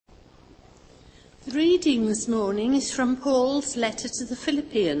The reading this morning is from Paul's letter to the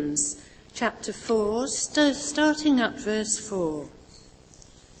Philippians, chapter 4, starting at verse 4.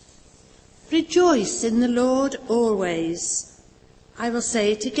 Rejoice in the Lord always. I will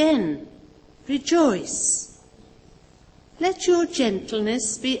say it again. Rejoice. Let your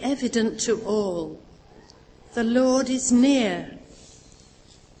gentleness be evident to all. The Lord is near.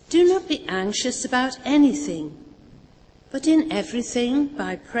 Do not be anxious about anything, but in everything,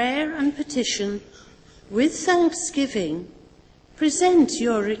 by prayer and petition, with thanksgiving, present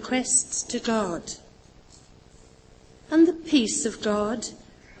your requests to God. And the peace of God,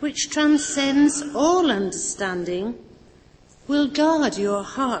 which transcends all understanding, will guard your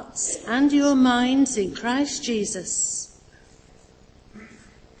hearts and your minds in Christ Jesus.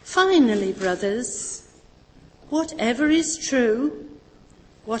 Finally, brothers, whatever is true,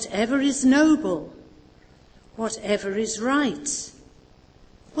 whatever is noble, whatever is right,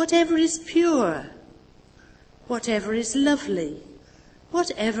 whatever is pure, whatever is lovely,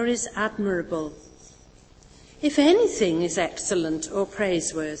 whatever is admirable, if anything is excellent or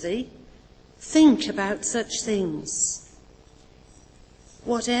praiseworthy, think about such things.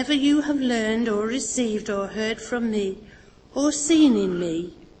 Whatever you have learned or received or heard from me or seen in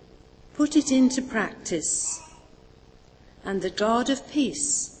me, put it into practice, and the God of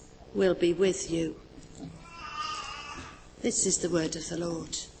peace will be with you. This is the word of the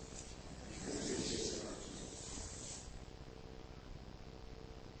Lord.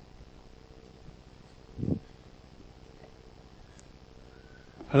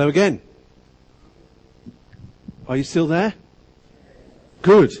 Hello again. Are you still there?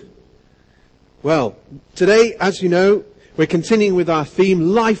 Good. Well, today, as you know, we're continuing with our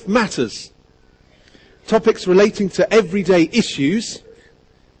theme, Life Matters. Topics relating to everyday issues,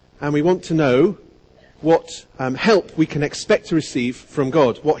 and we want to know what help we can expect to receive from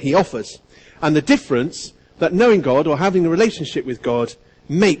God, what he offers, and the difference that knowing God or having a relationship with God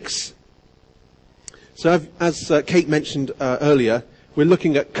makes. So as Kate mentioned earlier, we're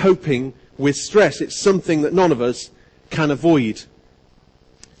looking at coping with stress. It's something that none of us can avoid.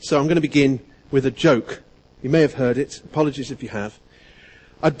 So I'm going to begin with a joke. You may have heard it. Apologies if you have.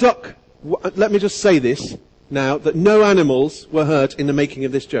 A duck, let me just say this now, that no animals were hurt in the making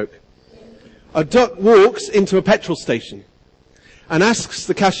of this joke. A duck walks into a petrol station and asks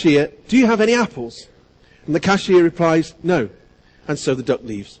the cashier, "Do you have any apples?" And the cashier replies, "No." And so the duck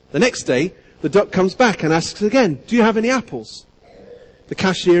leaves. The next day, the duck comes back and asks again, "Do you have any apples?" The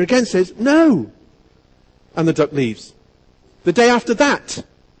cashier again says, "No." And the duck leaves. The day after that,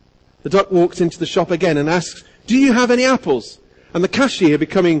 the duck walks into the shop again and asks, "Do you have any apples?" And the cashier,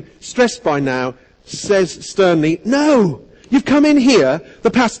 becoming stressed by now, says sternly, "No. You've come in here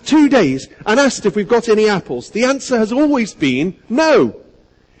the past 2 days and asked if we've got any apples. The answer has always been no.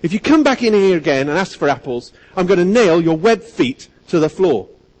 If you come back in here again and ask for apples, I'm going to nail your webbed feet to the floor."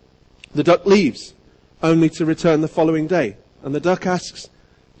 The duck leaves, only to return the following day. And the duck asks,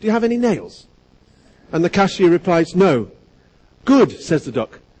 "Do you have any nails?" And the cashier replies, "No." "Good," says the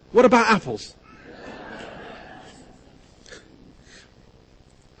duck. "What about apples?"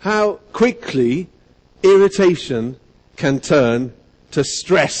 How quickly irritation can turn to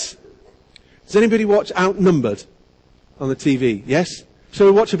stress. Does anybody watch Outnumbered on the TV? Yes? Shall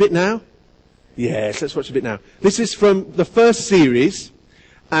we watch a bit now? Yes, let's watch a bit now. This is from the first series,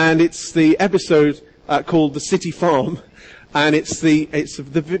 and it's the episode called The City Farm. And it's the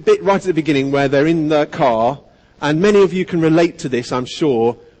bit right at the beginning where they're in the car, and many of you can relate to this, I'm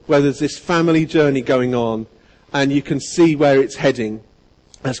sure, where there's this family journey going on, and you can see where it's heading.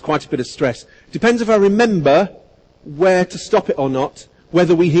 There's quite a bit of stress. Depends if I remember where to stop it or not,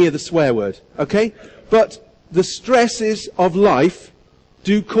 whether we hear the swear word, okay? But the stresses of life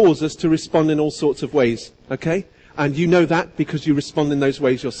do cause us to respond in all sorts of ways, okay? And you know that because you respond in those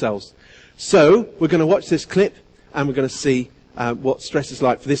ways yourselves. So, we're going to watch this clip, and we're going to see what stress is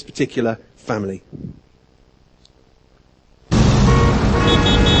like for this particular family.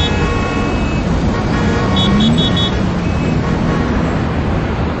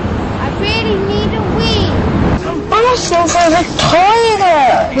 I really need a wee. I'm bursting for the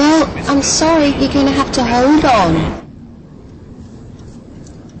toilet. Well, I'm sorry, you're going to have to hold on.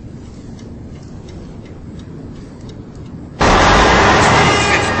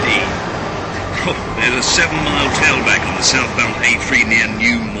 There's a 7-mile tailback on the southbound A3 near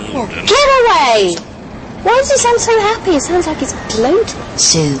New Malden. Get away! Why does he sound so happy? It sounds like he's bloated.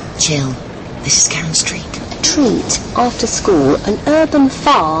 Sue, chill. This is Karen Street. A treat after school, an urban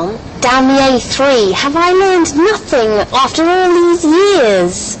farm down the A3. Have I learned nothing after all these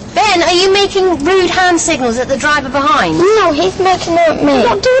years? Ben, are you making rude hand signals at the driver behind? No, he's making them at me. I'm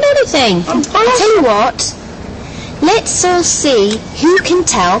not doing anything. I'll tell you what. Let's all see who can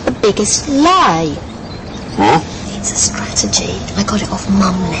tell the biggest lie. What? It's a strategy. I got it off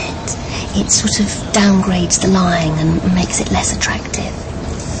Mumnet. It sort of downgrades the lying and makes it less attractive.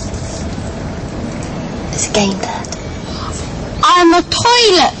 It's a game, Dad. I'm a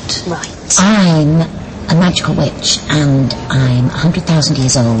toilet. Right. I'm a magical witch, and I'm 100,000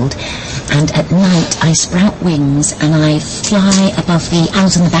 years old, and at night I sprout wings and I fly above the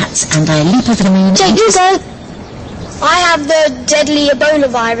owls and the bats, and I leap over the moon. Jake, you go. I have the deadly Ebola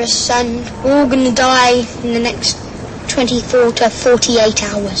virus, and we're all going to die in the next 24 to 48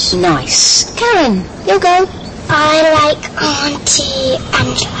 hours. Nice. Karen, you go. I like Auntie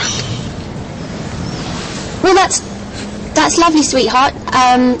Angela. Well, that's lovely, sweetheart.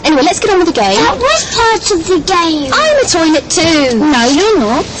 Anyway, let's get on with the game. That was part of the game. I'm a toilet too. No, you're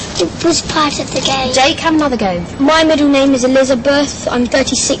not. It was part of the game. Jake, have another go. My middle name is Elizabeth. I'm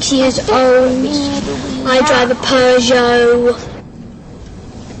 36 years old. I drive a Peugeot.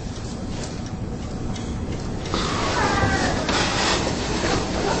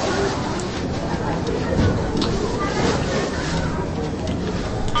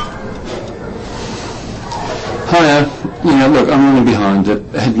 Hiya. Look, I'm running behind.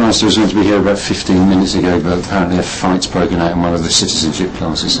 The headmaster was meant to be here about 15 minutes ago, but apparently a fight's broken out in one of the citizenship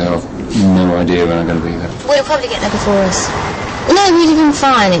classes, so I've no idea when I'm going to be there. We'll probably get there before us. No, we'd have been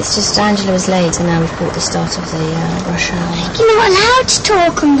fine. It's just Angela was late, and now we've caught the start of the rush hour. You're not allowed to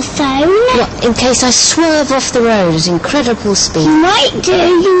talk on the phone. What, in case I swerve off the road at incredible speed? You might do.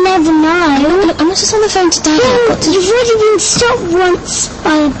 You never know. Look, I'm not just on the phone to Dad. You've already been stopped once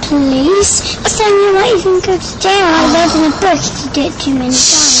by the police, so you might even go to jail. I read in a book if you do it too many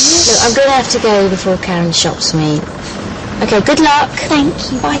times. Look, I'm going to have to go before Karen shops me. Okay, good luck. Thank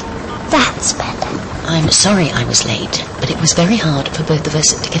you. Bye. That's better. I'm sorry I was late, but it was very hard for both of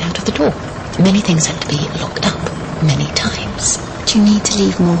us to get out of the door. Many things had to be locked up, many times. Do you need to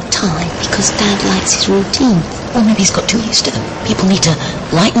leave more time? Because Dad likes his routine. Well, maybe he's got too used to them. People need to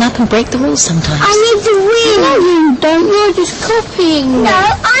lighten up and break the rules sometimes. I need the wheel. No, you don't. You're just copying. No,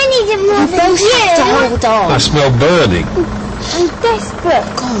 I need it more than you. Hold on. I smell burning. I'm desperate.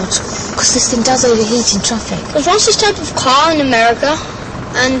 God, because this thing does overheat in traffic. There was once this type of car in America,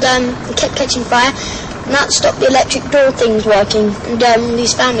 and it kept catching fire, and that stopped the electric door things working, and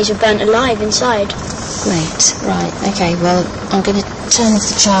these families were burnt alive inside. Great, right, okay, well, I'm going to turn off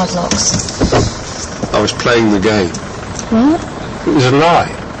the child locks. I was playing the game. What? It was a lie.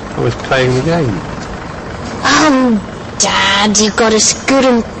 I was playing the game. Dad, you got us good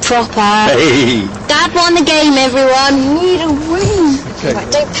and proper. Hey! Dad won the game, everyone. We need a win. Okay. Right,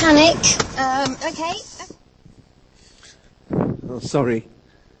 don't panic. Okay. Oh, sorry.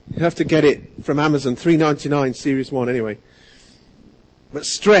 You have to get it from Amazon, $3.99, Series 1 anyway. But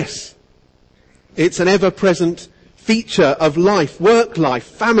stress, it's an ever-present feature of life, work life,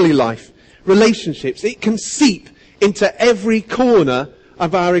 family life, relationships. It can seep into every corner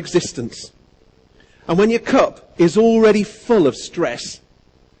of our existence. And when your cup is already full of stress,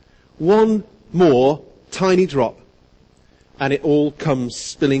 one more tiny drop, and it all comes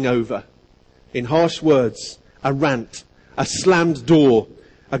spilling over in harsh words, a rant, a slammed door,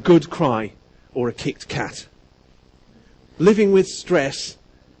 a good cry, or a kicked cat. Living with stress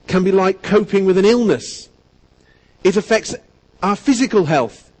can be like coping with an illness. It affects our physical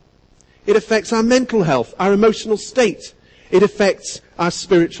health. It affects our mental health, our emotional state. It affects our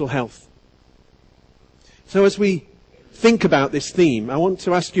spiritual health. So as we think about this theme, I want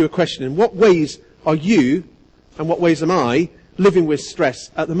to ask you a question. In what ways are you, and what ways am I, living with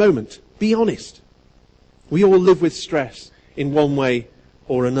stress at the moment? Be honest. We all live with stress in one way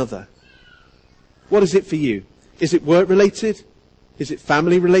or another. What is it for you? Is it work related? Is it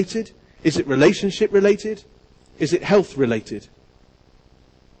family related? Is it relationship related? Is it health related?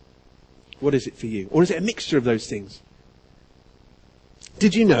 What is it for you? Or is it a mixture of those things?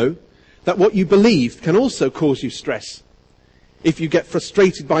 Did you know that what you believe can also cause you stress if you get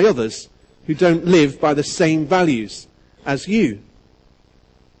frustrated by others who don't live by the same values as you?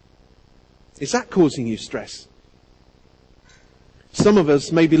 Is that causing you stress? Some of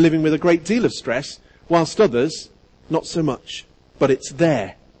us may be living with a great deal of stress, whilst others, not so much. But it's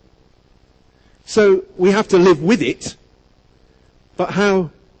there. So we have to live with it. But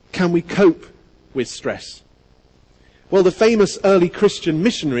how can we cope with stress? Well, the famous early Christian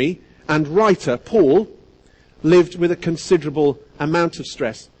missionary and writer, Paul, lived with a considerable amount of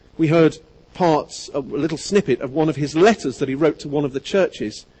stress. We heard parts, a little snippet of one of his letters that he wrote to one of the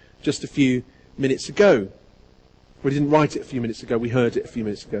churches just a few minutes ago. We didn't write it a few minutes ago, we heard it a few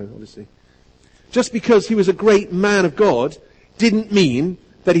minutes ago, obviously. Just because he was a great man of God didn't mean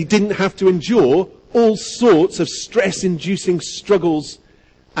that he didn't have to endure all sorts of stress-inducing struggles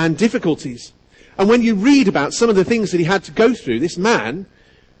and difficulties. And when you read about some of the things that he had to go through, this man,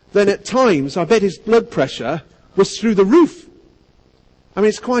 then at times I bet his blood pressure was through the roof. I mean,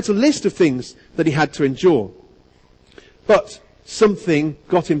 it's quite a list of things that he had to endure. But something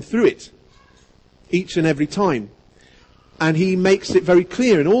got him through it each and every time. And he makes it very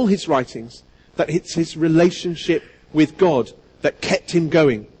clear in all his writings that it's his relationship with God that kept him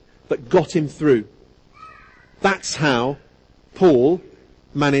going, that got him through. That's how Paul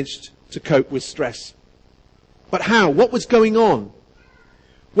managed to cope with stress. But how? What was going on?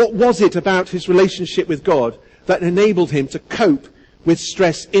 What was it about his relationship with God that enabled him to cope with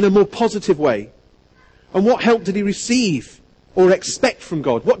stress in a more positive way? And what help did he receive or expect from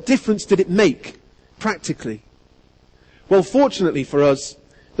God? What difference did it make practically? Well, fortunately for us,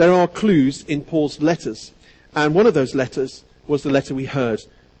 there are clues in Paul's letters. And one of those letters was the letter we heard,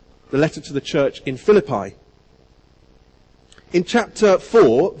 the letter to the church in Philippi. In chapter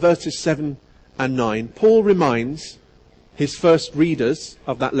 4, verses 7 and 9, Paul reminds his first readers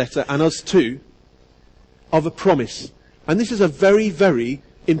of that letter, and us too, of a promise. And this is a very, very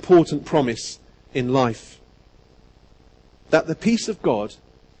important promise in life. That the peace of God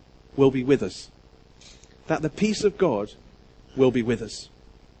will be with us. That the peace of God will be with us.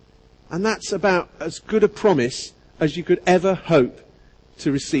 And that's about as good a promise as you could ever hope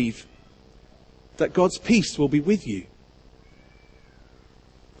to receive. That God's peace will be with you.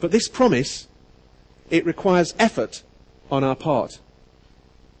 But this promise, it requires effort on our part.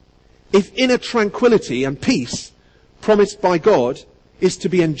 If inner tranquility and peace promised by God is to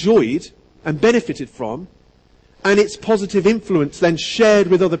be enjoyed and benefited from, and its positive influence then shared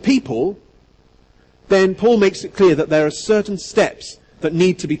with other people, then Paul makes it clear that there are certain steps that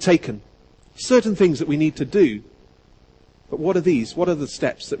need to be taken. Certain things that we need to do. But what are these? What are the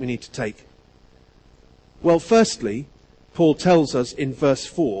steps that we need to take? Well, firstly, Paul tells us in verse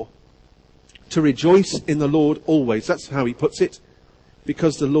 4 to rejoice in the Lord always. That's how he puts it,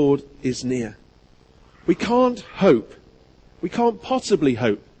 because the Lord is near. We can't possibly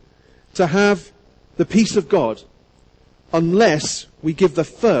hope to have the peace of God unless we give the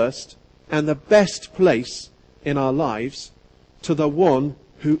first and the best place in our lives to the one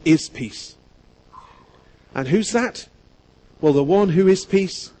who is peace. And who's that? Well, the one who is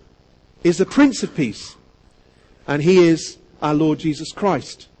peace is the Prince of Peace. And he is our Lord Jesus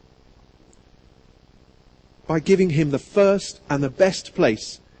Christ. By giving him the first and the best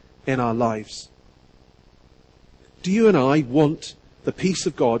place in our lives. Do you and I want the peace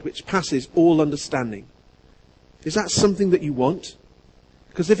of God which passes all understanding? Is that something that you want?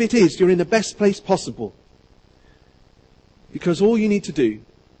 Because if it is, you're in the best place possible. Because all you need to do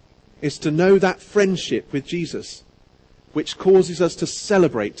is to know that friendship with Jesus, which causes us to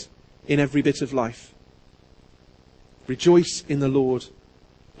celebrate in every bit of life. Rejoice in the Lord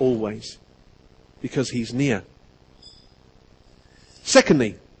always, because he's near.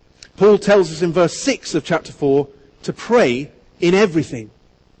 Secondly, Paul tells us in verse 6 of chapter 4 to pray in everything.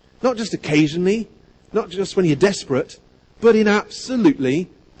 Not just occasionally, not just when you're desperate, but in absolutely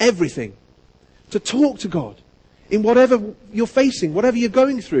everything. To talk to God in whatever you're facing, whatever you're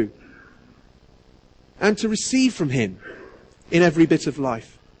going through. And to receive from him in every bit of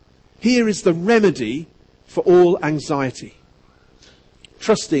life. Here is the remedy for all anxiety.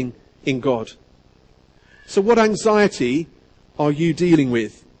 Trusting in God. So what anxiety are you dealing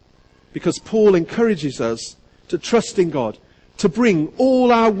with? Because Paul encourages us to trust in God, to bring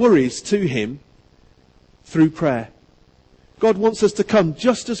all our worries to him through prayer. God wants us to come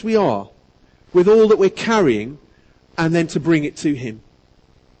just as we are, with all that we're carrying, and then to bring it to him.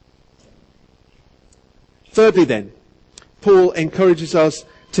 Thirdly then, Paul encourages us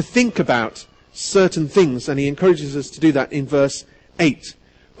to think about certain things, and he encourages us to do that in verse 8.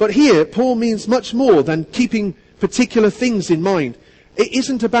 But here, Paul means much more than keeping particular things in mind. It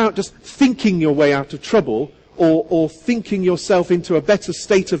isn't about just thinking your way out of trouble, or thinking yourself into a better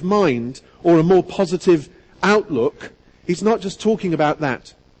state of mind, or a more positive outlook. He's not just talking about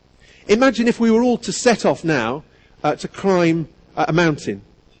that. Imagine if we were all to set off now to climb a mountain.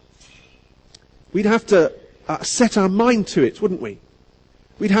 We'd have to set our mind to it, wouldn't we?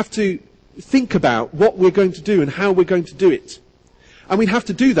 We'd have to think about what we're going to do and how we're going to do it. And we'd have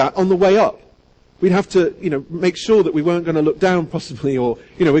to do that on the way up. We'd have to, make sure that we weren't going to look down possibly, or,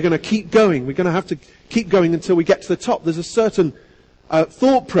 we're going to keep going. We're going to have to keep going until we get to the top. There's a certain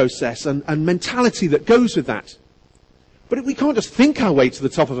thought process and mentality that goes with that. But we can't just think our way to the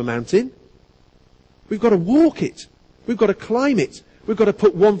top of a mountain. We've got to walk it. We've got to climb it. We've got to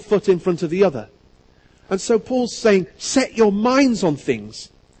put one foot in front of the other. And so Paul's saying, set your minds on things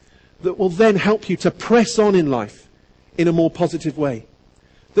that will then help you to press on in life in a more positive way.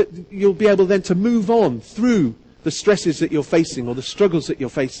 That you'll be able then to move on through the stresses that you're facing or the struggles that you're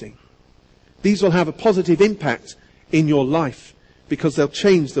facing. These will have a positive impact in your life because they'll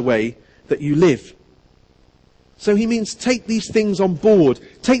change the way that you live. So he means take these things on board,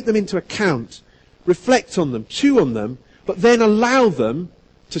 take them into account, reflect on them, chew on them, but then allow them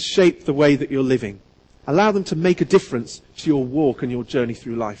to shape the way that you're living. Allow them to make a difference to your walk and your journey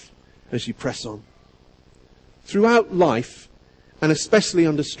through life as you press on. Throughout life, and especially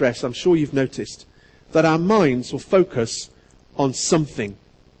under stress, I'm sure you've noticed that our minds will focus on something.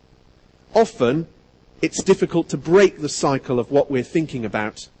 Often, it's difficult to break the cycle of what we're thinking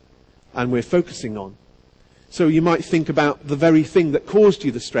about and we're focusing on. So you might think about the very thing that caused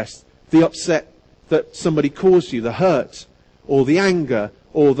you the stress, the upset that somebody caused you, the hurt, or the anger,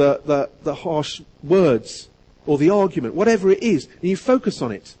 or the harsh words, or the argument, whatever it is, and you focus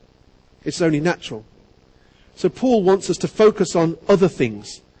on it. It's only natural. So Paul wants us to focus on other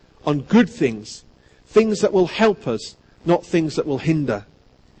things, on good things, things that will help us, not things that will hinder.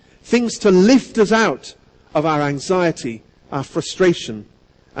 Things to lift us out of our anxiety, our frustration,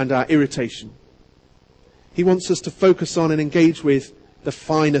 and our irritation. He wants us to focus on and engage with the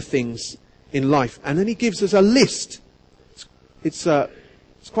finer things in life. And then he gives us a list. It's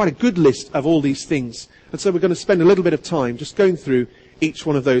quite a good list of all these things. And so we're going to spend a little bit of time just going through each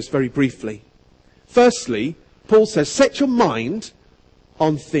one of those very briefly. Firstly, Paul says, set your mind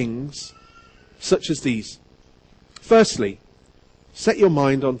on things such as these. Firstly, set your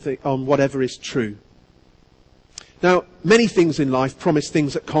mind on whatever is true. Now, many things in life promise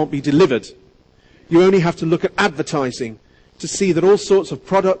things that can't be delivered. You only have to look at advertising to see that all sorts of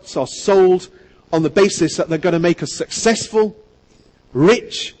products are sold on the basis that they're going to make us successful,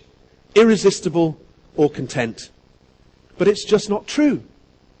 rich, irresistible, or content. But it's just not true.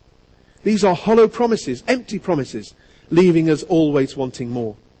 These are hollow promises, empty promises, leaving us always wanting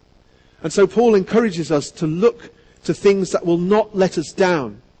more. And so Paul encourages us to look to things that will not let us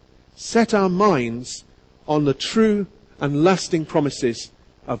down. Set our minds on the true and lasting promises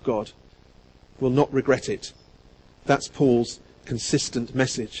of God. We'll not regret it. That's Paul's consistent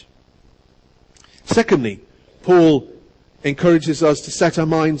message. Secondly, Paul encourages us to set our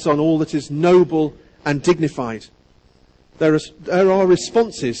minds on all that is noble and dignified. There are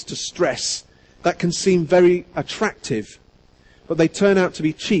responses to stress that can seem very attractive, but they turn out to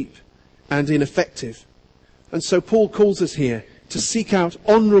be cheap and ineffective. And so Paul calls us here to seek out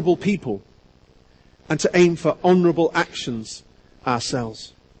honourable people and to aim for honourable actions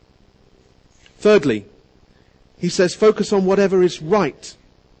ourselves. Thirdly, he says focus on whatever is right.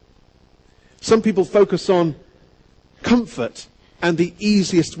 Some people focus on comfort and the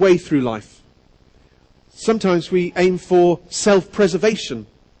easiest way through life. Sometimes we aim for self-preservation.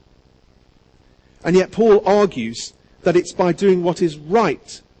 And yet Paul argues that it's by doing what is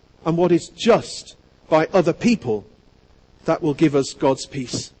right and what is just by other people that will give us God's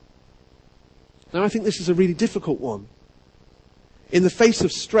peace. Now I think this is a really difficult one. In the face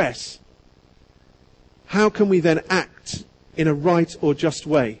of stress, how can we then act in a right or just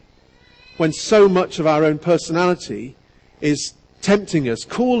way when so much of our own personality is tempting us,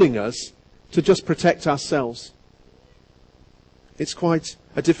 calling us to just protect ourselves? It's quite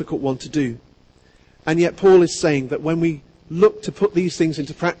a difficult one to do. And yet Paul is saying that when we look to put these things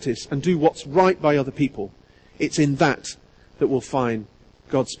into practice and do what's right by other people, it's in that we'll find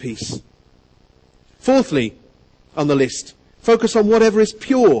God's peace. Fourthly, on the list, focus on whatever is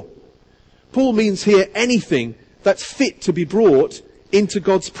pure. Paul means here anything that's fit to be brought into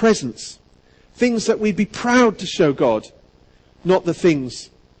God's presence. Things that we'd be proud to show God, not the things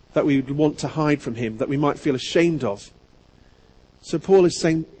that we would want to hide from him, that we might feel ashamed of. So Paul is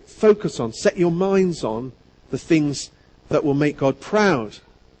saying, focus on, set your minds on the things that will make God proud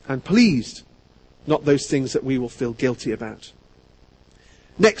and pleased, not those things that we will feel guilty about.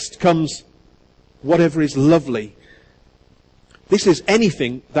 Next comes whatever is lovely. This is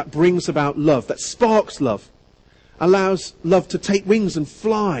anything that brings about love, that sparks love, allows love to take wings and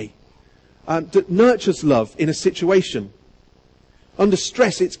fly, that nurtures love in a situation. Under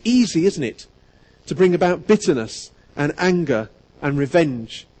stress, it's easy, isn't it, to bring about bitterness and anger and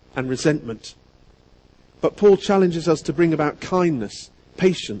revenge and resentment. But Paul challenges us to bring about kindness,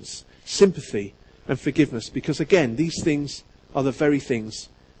 patience, sympathy and forgiveness, because again, these things are the very things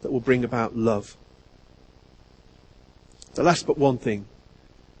that will bring about love. The last but one thing.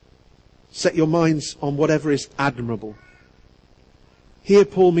 Set your minds on whatever is admirable. Here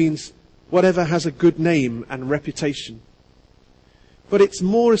Paul means whatever has a good name and reputation. But it's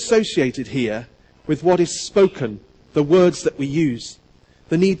more associated here with what is spoken, the words that we use,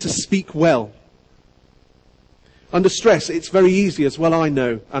 the need to speak well. Under stress, it's very easy, as well I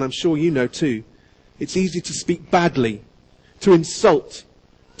know, and I'm sure you know too, it's easy to speak badly, to insult,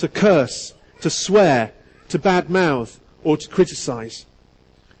 to curse, to swear, to badmouth, or to criticize.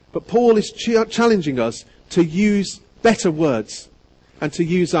 But Paul is challenging us to use better words, and to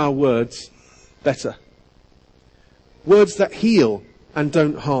use our words better. Words that heal and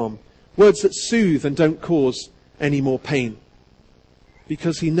don't harm. Words that soothe and don't cause any more pain.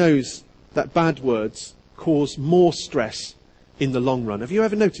 Because he knows that bad words cause more stress in the long run. Have you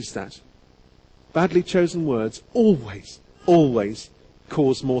ever noticed that? Badly chosen words always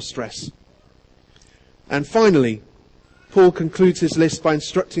cause more stress. And finally, Paul concludes his list by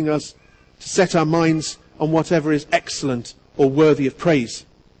instructing us to set our minds on whatever is excellent or worthy of praise.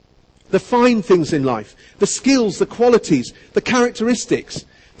 The fine things in life, the skills, the qualities, the characteristics,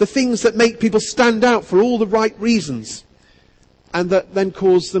 the things that make people stand out for all the right reasons, and that then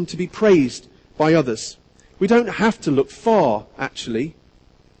cause them to be praised by others. We don't have to look far, actually,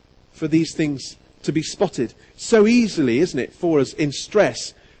 for these things to be spotted. So easily, isn't it, for us in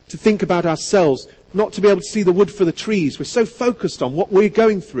stress to think about ourselves, not to be able to see the wood for the trees. We're so focused on what we're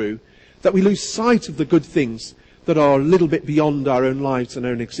going through that we lose sight of the good things that are a little bit beyond our own lives and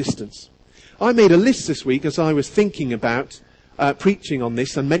own existence. I made a list this week as I was thinking about preaching on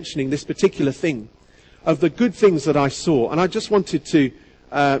this and mentioning this particular thing of the good things that I saw. And I just wanted to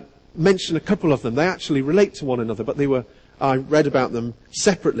mention a couple of them. They actually relate to one another, but I read about them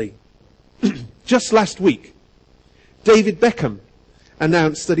separately. Just last week, David Beckham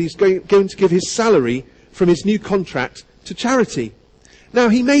announced that he's going to give his salary from his new contract to charity. Now,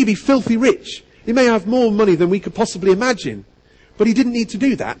 he may be filthy rich. He may have more money than we could possibly imagine. But he didn't need to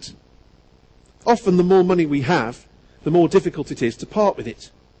do that. Often the more money we have, the more difficult it is to part with it.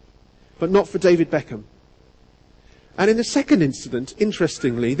 But not for David Beckham. And in a second incident,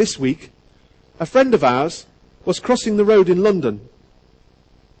 interestingly, this week, a friend of ours was crossing the road in London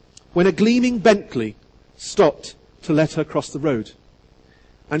when a gleaming Bentley stopped to let her cross the road.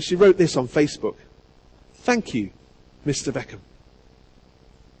 And she wrote this on Facebook. "Thank you, Mr. Beckham."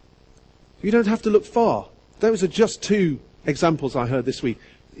 You don't have to look far. Those are just two examples I heard this week.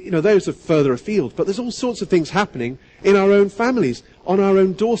 Those are further afield. But there's all sorts of things happening in our own families, on our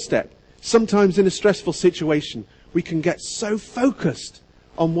own doorstep. Sometimes in a stressful situation, we can get so focused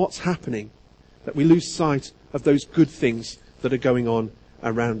on what's happening that we lose sight of those good things that are going on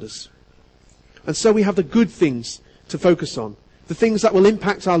around us. And so we have the good things to focus on, the things that will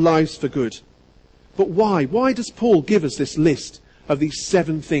impact our lives for good. But why? Why does Paul give us this list of these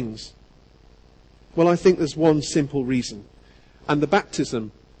 7 things? Well, I think there's one simple reason. And the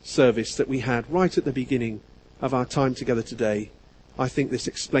baptism service that we had right at the beginning of our time together today, I think this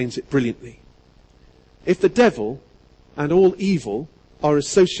explains it brilliantly. If the devil and all evil are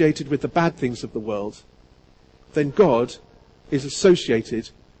associated with the bad things of the world, then God is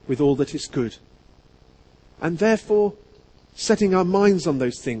associated with all that is good. And therefore, setting our minds on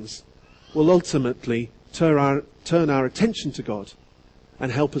those things will ultimately turn our attention to God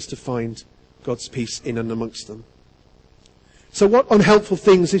and help us to find God's peace in and amongst them. So what unhelpful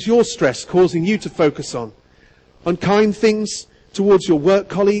things is your stress causing you to focus on? Unkind things towards your work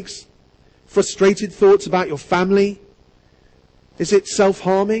colleagues? Frustrated thoughts about your family? Is it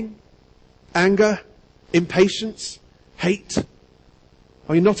self-harming? Anger? Impatience? Hate?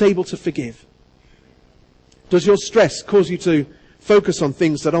 Are you not able to forgive? Does your stress cause you to focus on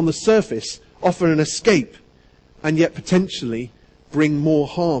things that on the surface offer an escape and yet potentially bring more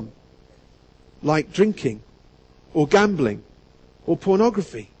harm? Like drinking, or gambling, or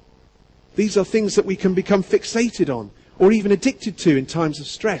pornography. These are things that we can become fixated on, or even addicted to in times of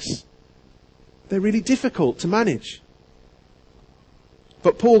stress. They're really difficult to manage.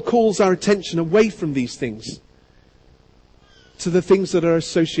 But Paul calls our attention away from these things to the things that are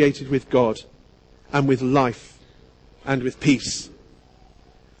associated with God and with life and with peace.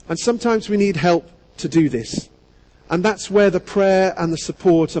 And sometimes we need help to do this. And that's where the prayer and the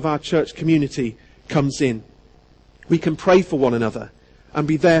support of our church community comes in. We can pray for one another and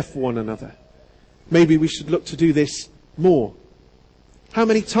be there for one another. Maybe we should look to do this more. How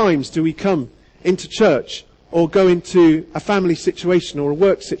many times do we come into church or go into a family situation or a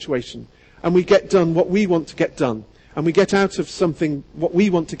work situation and we get done what we want to get done and we get out of something what we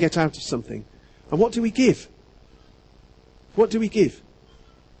want to get out of something? And what do we give? What do we give?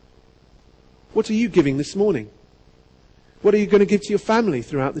 What are you giving this morning? What are you going to give to your family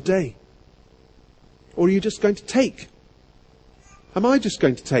throughout the day? Or are you just going to take? Am I just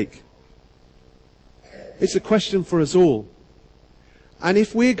going to take? It's a question for us all. And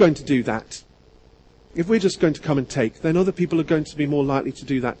if we're going to do that, if we're just going to come and take, then other people are going to be more likely to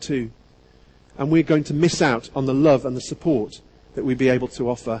do that too. And we're going to miss out on the love and the support that we'd be able to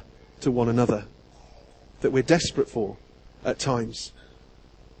offer to one another, that we're desperate for at times.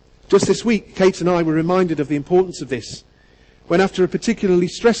 Just this week, Kate and I were reminded of the importance of this when, after a particularly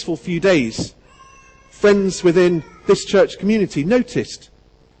stressful few days, friends within this church community noticed,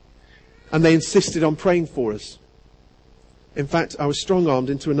 and they insisted on praying for us. In fact, I was strong-armed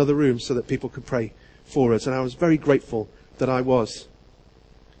into another room so that people could pray for us, and I was very grateful that I was.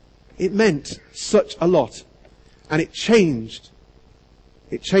 It meant such a lot, and it changed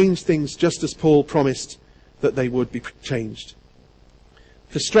things just as Paul promised that they would be changed.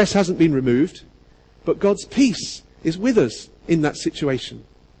 The stress hasn't been removed, but God's peace is with us in that situation.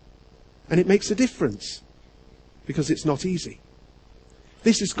 And it makes a difference, because it's not easy.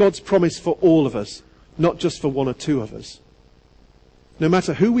 This is God's promise for all of us, not just for one or two of us. No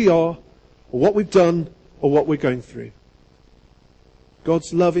matter who we are, or what we've done, or what we're going through.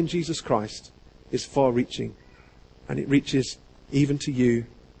 God's love in Jesus Christ is far-reaching, and it reaches even to you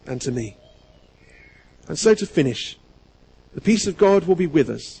and to me. And so to finish, the peace of God will be with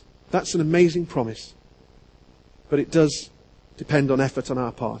us. That's an amazing promise. But it does depend on effort on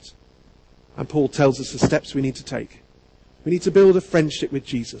our part. And Paul tells us the steps we need to take. We need to build a friendship with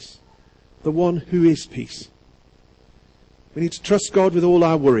Jesus, the one who is peace. We need to trust God with all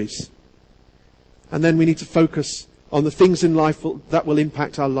our worries. And then we need to focus on the things in life that will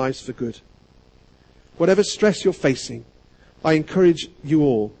impact our lives for good. Whatever stress you're facing, I encourage you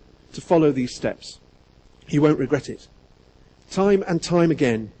all to follow these steps. You won't regret it. Time and time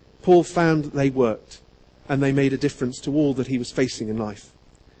again, Paul found that they worked, and they made a difference to all that he was facing in life.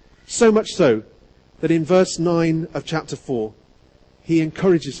 So much so that in verse 9 of chapter 4, he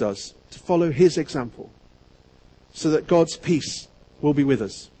encourages us to follow his example, so that God's peace will be with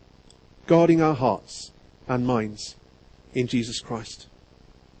us, guarding our hearts and minds in Jesus Christ.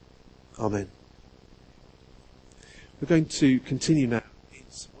 Amen. We're going to continue now.